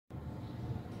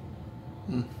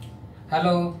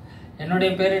Hello, என்னுடைய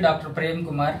பேரு doctor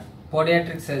Premkumar,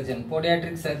 போடியாட்ரிக் surgeon.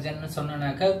 போடியாட்ரிக் surgeon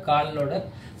சொன்னாக்க காலோட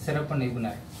சிறப்பு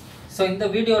நிபுணர். ஸோ இந்த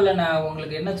வீடியோவில் நான்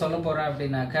உங்களுக்கு என்ன சொல்ல போகிறேன்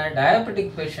அப்படின்னாக்கா,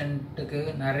 டயபெட்டிக் பேஷண்ட்டுக்கு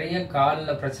நிறைய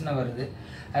காலில் பிரச்சனை வருது.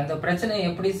 அந்த பிரச்சனையை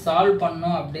எப்படி சால்வ்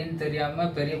பண்ணணும் அப்படின்னு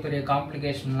தெரியாமல் பெரிய பெரிய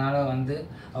காம்ப்ளிகேஷன்னால அவங்க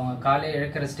காலை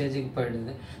இழக்கிற ஸ்டேஜுக்கு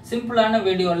போயிடுது. சிம்பிளான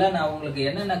வீடியோவில் நான் உங்களுக்கு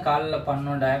என்னென்ன காலில்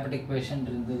பண்ணணும் டயபெட்டிக் பேஷண்ட்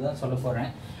தான் சொல்ல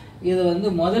போகிறேன்.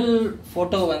 இது முதல்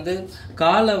ஃபோட்டோ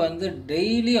காலை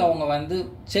டெய்லி அவங்க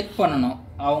செக் பண்ணணும்.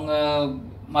 அவங்க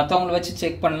மற்றவங்கள வச்சு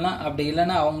செக் பண்ணலாம், அப்படி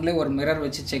இல்லைன்னா அவங்களே ஒரு மிரர்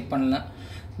வச்சு செக் பண்ணலாம்.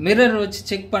 மிரர் வச்சு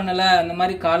செக் பண்ணலை, அந்த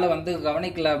மாதிரி காலை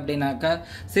கவனிக்கல அப்படின்னாக்கா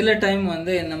சில டைம்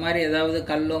இந்த மாதிரி ஏதாவது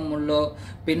கல்லோ முள்ளோ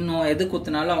பின்னோ எது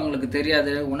குத்துனாலும் அவங்களுக்கு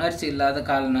தெரியாது. உணர்ச்சி இல்லாத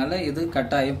காலனால இது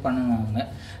கட்டாயம் பண்ணணும். அவங்க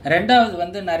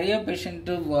ரெண்டாவது நிறைய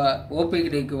பேஷண்ட்டு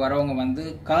ஓபிடிக்கு வரவங்க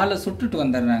காலை சுட்டுட்டு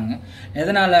வந்துடுறாங்க.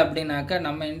 எதனால் அப்படின்னாக்கா,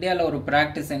 நம்ம இந்தியாவில் ஒரு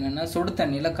ப்ராக்டிஸ் என்னென்னா, சுடு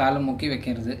தண்ணியில் காலை முக்கி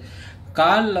வைக்கிறது.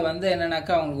 காலில்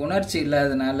என்னென்னாக்கா அவங்களுக்கு உணர்ச்சி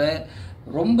இல்லாததுனால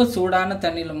ரொம்ப சூடான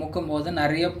தண்ணியில் முக்கும் போது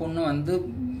நிறைய புண்ணு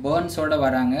பேர்ன்ஸோடு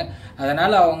வராங்க.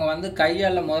 அதனால் அவங்க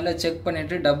கையால் முதல்ல செக்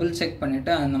பண்ணிவிட்டு டபுள் செக்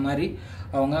பண்ணிவிட்டு அந்த மாதிரி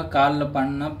அவங்க காலில்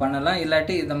பண்ணலாம்.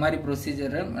 இல்லாட்டி இந்த மாதிரி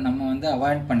ப்ரொசீஜரை நம்ம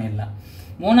அவாய்ட் பண்ணிடலாம்.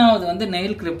 மூணாவது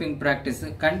நெயில் கிளிப்பிங் ப்ராக்டிஸ்.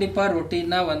 கண்டிப்பாக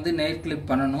ரொட்டீனாக நெயில் கிளிப்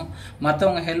பண்ணணும்.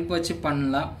 மற்றவங்க ஹெல்ப் வச்சு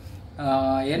பண்ணலாம்.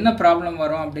 என்ன ப்ராப்ளம்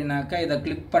வரும் அப்படின்னாக்கா, இதை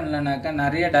கிளிப் பண்ணலனாக்கா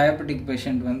நிறைய டயபெட்டிக்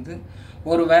பேஷண்ட்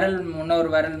ஒரு விரல் இன்னொரு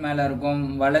விரல் மேலே இருக்கும்,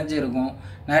 வளைஞ்சு இருக்கும்.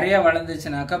 நிறையா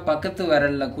வளைஞ்சிச்சுனாக்கா பக்கத்து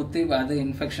விரலில் குத்தி அது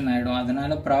இன்ஃபெக்ஷன் ஆகிடும்.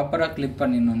 அதனால் ப்ராப்பராக கிளிப்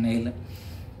பண்ணிடணும் நெயில்.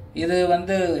 இது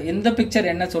இந்த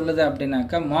பிக்சர் என்ன சொல்லுது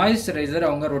அப்படின்னாக்கா, மாய்ஸ்சரைசர்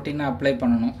அவங்க ரொட்டீனாக அப்ளை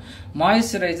பண்ணணும்.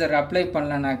 மாய்ஸ்சரைசர் அப்ளை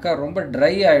பண்ணலனாக்கா ரொம்ப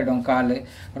ட்ரை ஆகிடும் கால்.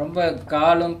 ரொம்ப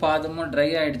காலும் பாதமும் ட்ரை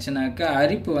ஆகிடுச்சுனாக்கா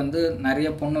அரிப்பு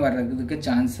நிறைய புண்ணு வர்றதுக்கு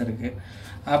சான்ஸ் இருக்குது.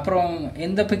 அப்புறம்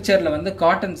இந்த பிக்சரில்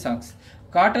cotton socks.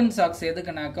 Cotton socks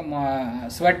எதுக்குனாக்கா,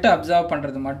 ஸ்வெட்டை observe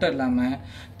பண்ணுறது மட்டும் இல்லாமல்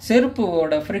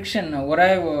செருப்போட ஃப்ரிக்ஷன்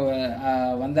உராய்வு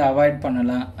அவாய்ட்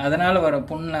பண்ணலாம். அதனால் வர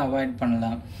புண்ணை அவாய்ட்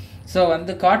பண்ணலாம். ஸோ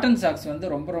காட்டன் சாக்ஸ்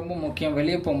ரொம்ப ரொம்ப முக்கியம்.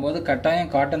 வெளியே போகும்போது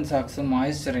கட்டாயம் காட்டன் சாக்ஸு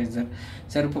மாய்ஸ்சரைசர்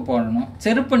செருப்பு போடணும்.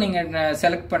 செருப்பு நீங்கள்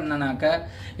செலக்ட் பண்ணனாக்கா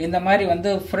இந்த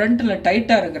மாதிரி ஃப்ரண்ட்டில்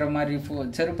டைட்டாக இருக்கிற மாதிரி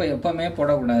செருப்பை எப்போவுமே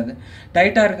போடக்கூடாது.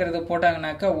 டைட்டாக இருக்கிறத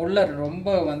போட்டாங்கனாக்கா உள்ள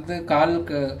ரொம்ப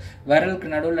காலுக்கு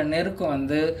விரலுக்கு நடுவில்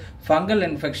நெருக்கம் ஃபங்கல்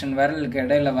இன்ஃபெக்ஷன் விரலுக்கு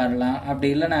இடையில வரலாம். அப்படி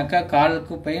இல்லைனாக்கா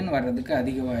காலுக்கு பெயின் வர்றதுக்கு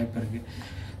அதிக வாய்ப்பு இருக்குது.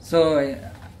 ஸோ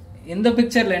இந்த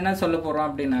பிக்சரில் என்ன சொல்ல போகிறோம்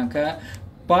அப்படின்னாக்கா,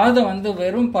 பாதம்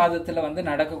வெறும் பாதத்தில்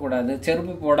நடக்கக்கூடாது.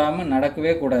 செருப்பு போடாமல்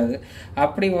நடக்கவே கூடாது.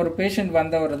 அப்படி ஒரு பேஷண்ட்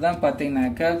வந்தவர் தான்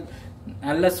பார்த்தீங்கன்னாக்கா,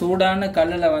 நல்ல சூடான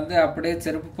கல்லில் அப்படியே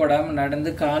செருப்பு போடாமல்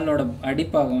நடந்து காலோட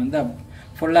அடிப்பாகம்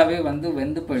ஃபுல்லாகவே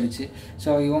வெந்து போயிடுச்சு.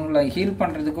 ஸோ இவங்களை ஹீல்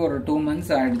பண்ணுறதுக்கு ஒரு 2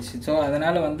 months ஆகிடுச்சு. ஸோ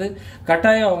அதனால்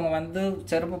கட்டாயம் அவங்க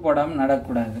செருப்பு போடாமல்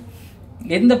நடக்கக்கூடாது.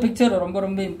 இந்த பிக்சர் ரொம்ப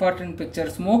ரொம்ப இம்பார்ட்டன்ட்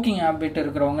பிக்சர். ஸ்மோக்கிங் ஹேபிட்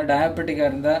இருக்கிறவங்க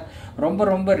டயபெட்டிக்காக இருந்தால் ரொம்ப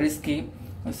ரொம்ப ரிஸ்கி.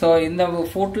 ஸோ இந்த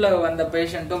ஃபுட்டில் வந்த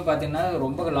பேஷண்ட்டும் பார்த்தீங்கன்னா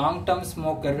ரொம்ப லாங் டேர்ம்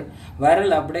ஸ்மோக்கர்.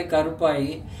 விரல் அப்படியே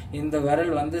கருப்பாகி இந்த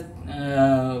விரல்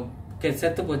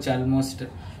செத்து போச்சு ஆல்மோஸ்ட்.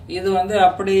 இது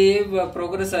அப்படியே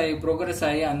ப்ரோக்ரஸ்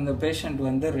ஆகி அந்த பேஷண்ட்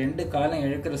 2 காலம்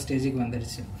இழக்கிற ஸ்டேஜுக்கு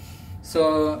வந்துடுச்சு. ஸோ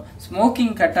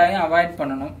ஸ்மோக்கிங் கட்டாயம் அவாய்ட்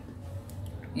பண்ணணும்.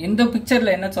 இந்த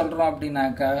பிக்சரில் என்ன சொல்கிறோம்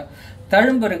அப்படின்னாக்கா,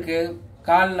 தழும்பு இருக்குது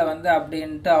காலில்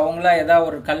அப்படின்ட்டு அவங்களா ஏதாவது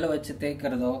ஒரு கல் வச்சு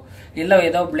தேய்க்கிறதோ இல்லை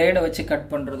ஏதோ பிளேடை வச்சு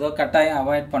கட் பண்ணுறதோ கட்டாயம்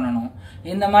அவாய்ட் பண்ணணும்.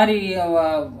 இந்த மாதிரி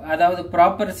அதாவது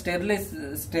ப்ராப்பர்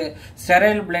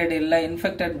ஸ்டெரைல் பிளேடு இல்லை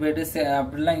இன்ஃபெக்டட் பிளேடு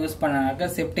அப்படிலாம் யூஸ் பண்ணாக்கா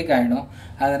செப்டிக் ஆகிடும்.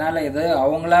 அதனால் இது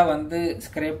அவங்களா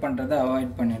ஸ்க்ரேப் பண்ணுறதை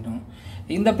அவாய்ட் பண்ணிடணும்.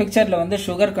 இந்த பிக்சரில்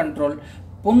சுகர் கண்ட்ரோல்.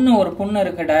 ஒரு புண்ணு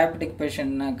இருக்குது டயபெட்டிக்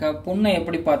பேஷண்ட்னாக்கா, புண்ணை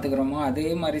எப்படி பார்த்துக்கிறோமோ அதே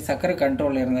மாதிரி சர்க்கரை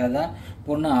கண்ட்ரோல் இருந்தால் தான்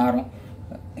புண்ணு ஆறும்.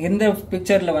 இந்த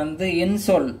பிக்சரில்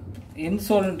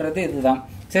இன்சோல்ன்றது இதுதான்,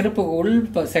 செருப்பு உள்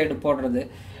சைடு போடுறது.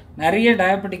 நிறைய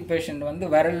டயபெட்டிக் பேஷண்ட்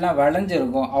விரல்லாம்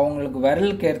வளைஞ்சிருக்கும். அவங்களுக்கு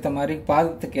விரலுக்கு ஏற்ற மாதிரி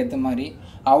பாதத்துக்கு ஏற்ற மாதிரி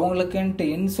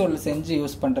அவங்களுக்குன்ட்டு இன்சோல் செஞ்சு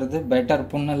யூஸ் பண்ணுறது பெட்டர்.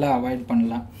 புண்ணெல்லாம் அவாய்ட்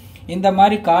பண்ணலாம். இந்த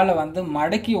மாதிரி காலை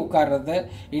மடக்கி உட்கார்றத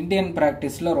இந்தியன்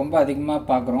ப்ராக்டிஸில் ரொம்ப அதிகமாக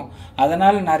பார்க்குறோம்.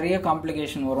 அதனால் நிறைய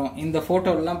காம்ப்ளிகேஷன் வரும். இந்த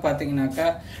ஃபோட்டோலாம் பார்த்தீங்கன்னாக்கா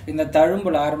இந்த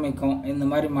தழும்புல ஆரம்பிக்கும் இந்த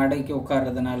மாதிரி மடக்கி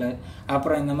உட்கார்றதுனால.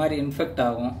 அப்புறம் இந்த மாதிரி இன்ஃபெக்ட்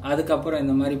ஆகும். அதுக்கப்புறம்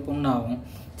இந்த மாதிரி புண்ணாகும்.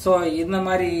 ஸோ இந்த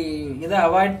மாதிரி இதை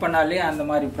அவாய்ட் பண்ணாலே அந்த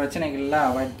மாதிரி பிரச்சனைகள்லாம்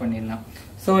அவாய்ட் பண்ணிடலாம்.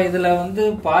 ஸோ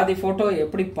இதில் பாதி ஃபோட்டோ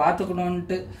எப்படி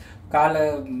பார்த்துக்கணுன்ட்டு காலை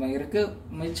இருக்குது.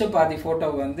 மிச்ச பாதி ஃபோட்டோ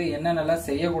என்னென்னலாம்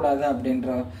செய்யக்கூடாது அப்படின்ற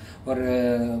ஒரு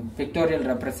பிக்டோரியல்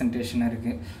ரெப்ரசன்டேஷன்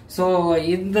இருக்குது. ஸோ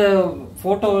இந்த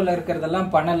ஃபோட்டோவில்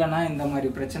இருக்கிறதெல்லாம் பண்ணலைன்னா இந்த மாதிரி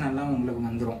பிரச்சனைலாம் உங்களுக்கு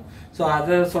வந்துடும். ஸோ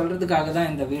அதை சொல்கிறதுக்காக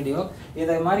தான் இந்த வீடியோ.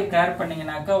 இதை மாதிரி கேர்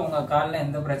பண்ணிங்கனாக்கா உங்கள் காலில்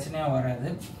எந்த பிரச்சனையும் வராது.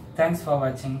 தேங்க்ஸ் ஃபார்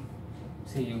வாட்சிங்.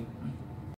 See you.